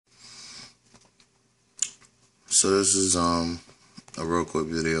So this is a real quick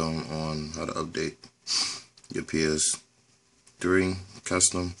video on how to update your PS3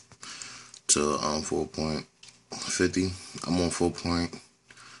 custom to 4.50. I'm on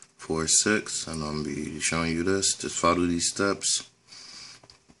 4.46 and I'm gonna be showing you this. Just follow these steps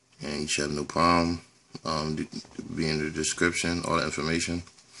and you should have no problem. Be in the description, all the information.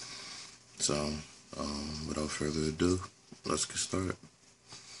 So without further ado, let's get started.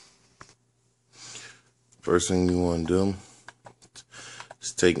 First thing you want to do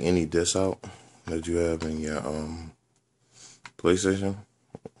is take any disc out that you have in your PlayStation.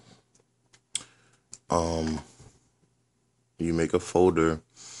 You make a folder,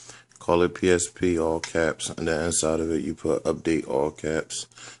 call it PSP all caps, and then inside of it you put update all caps.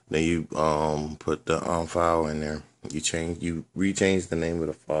 Then you put the file in there. You rechange the name of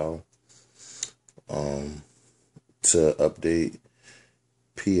the file to update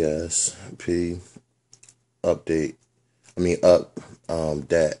PSP update.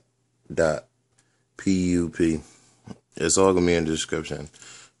 Dat dot PUP. It's all gonna be in the description.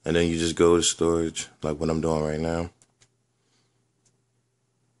 And then you just go to storage, like what I'm doing right now.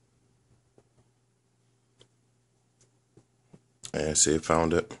 And say it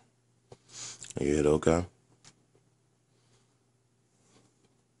found it. And you hit OK.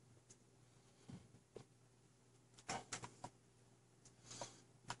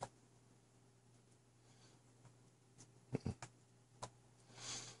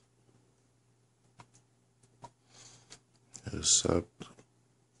 Accept.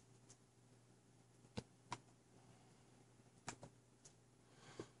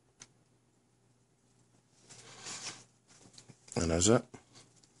 And that's it.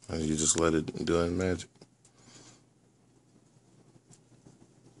 And you just let it do its magic.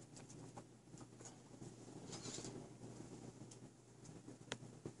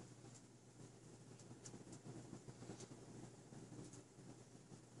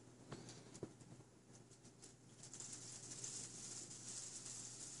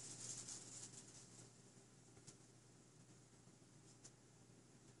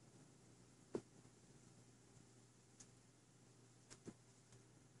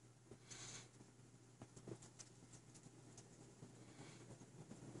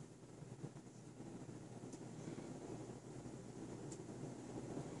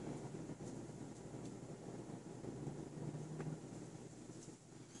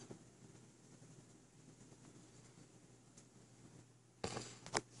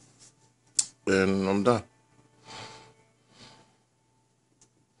 And I'm done.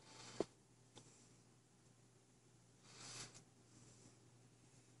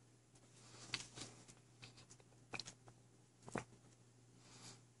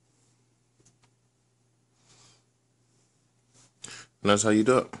 And that's how you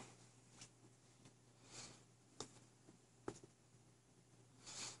do it.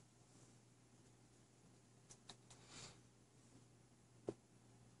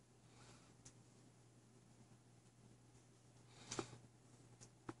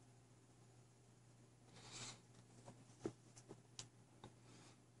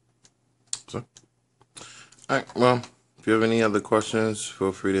 So, alright, well, if you have any other questions,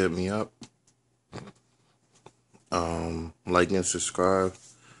 feel free to hit me up. Like and subscribe.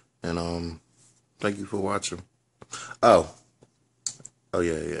 And thank you for watching. Oh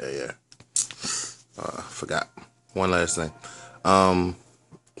yeah. Forgot. One last thing.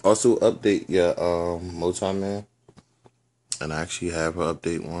 Also update your MultiMan. And I actually have an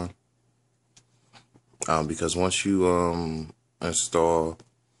update one. Because once you install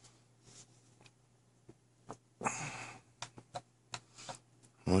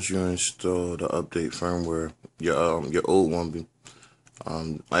the update firmware, your old one,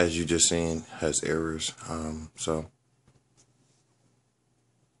 as you just seen, has errors. So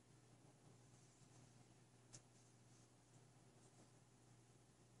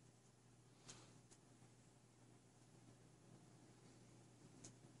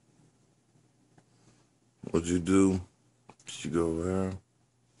what you do is you go over here,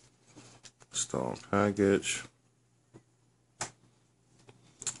 install package.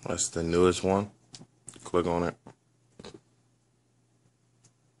 That's the newest one. Click on it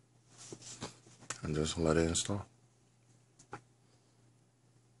and just let it install.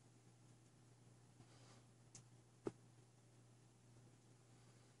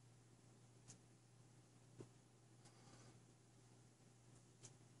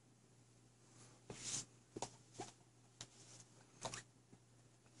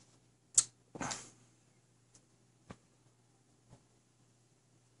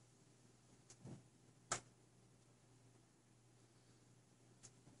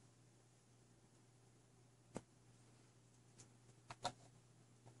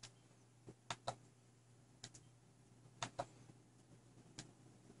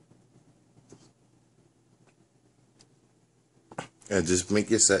 and just make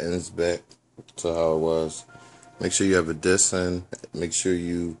your settings back to how it was. Make sure you have a disk in. Make sure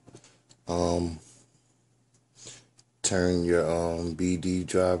you turn your BD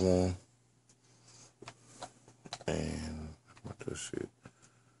drive on, and what this shit.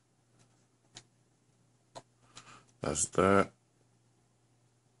 That's that.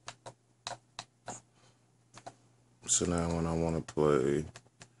 So now when I want to play,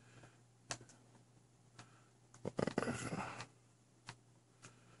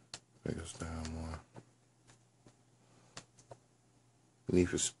 make us down more. Need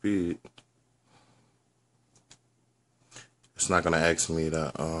for Speed. It's not gonna ask me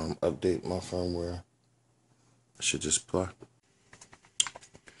to update my firmware. I should just play.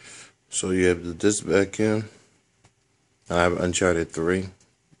 So you have the disc back in. I have Uncharted 3.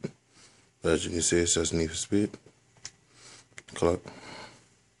 But as you can see, it says Need for Speed. Clock.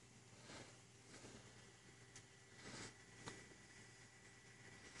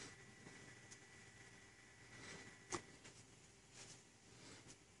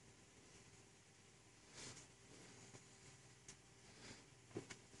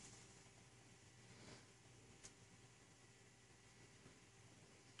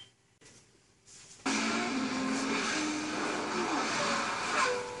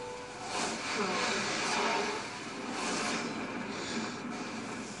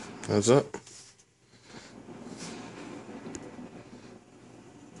 What's up?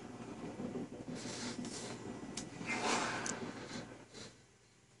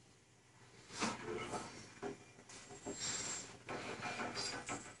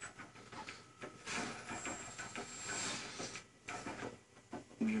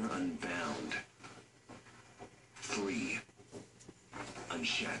 We're unbound, free,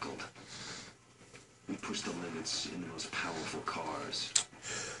 unshackled. We push the limits in the most powerful cars.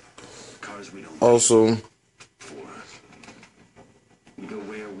 Cars we don't Also, for. We go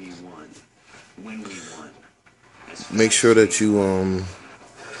where we want, when we want. make sure that you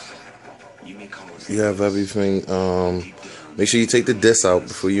may call us you have everything. Make sure you take the disc out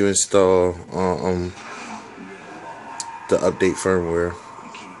before you install the update firmware,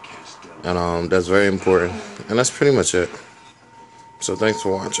 and that's very important. And that's pretty much it. So thanks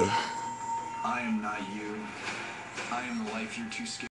for watching.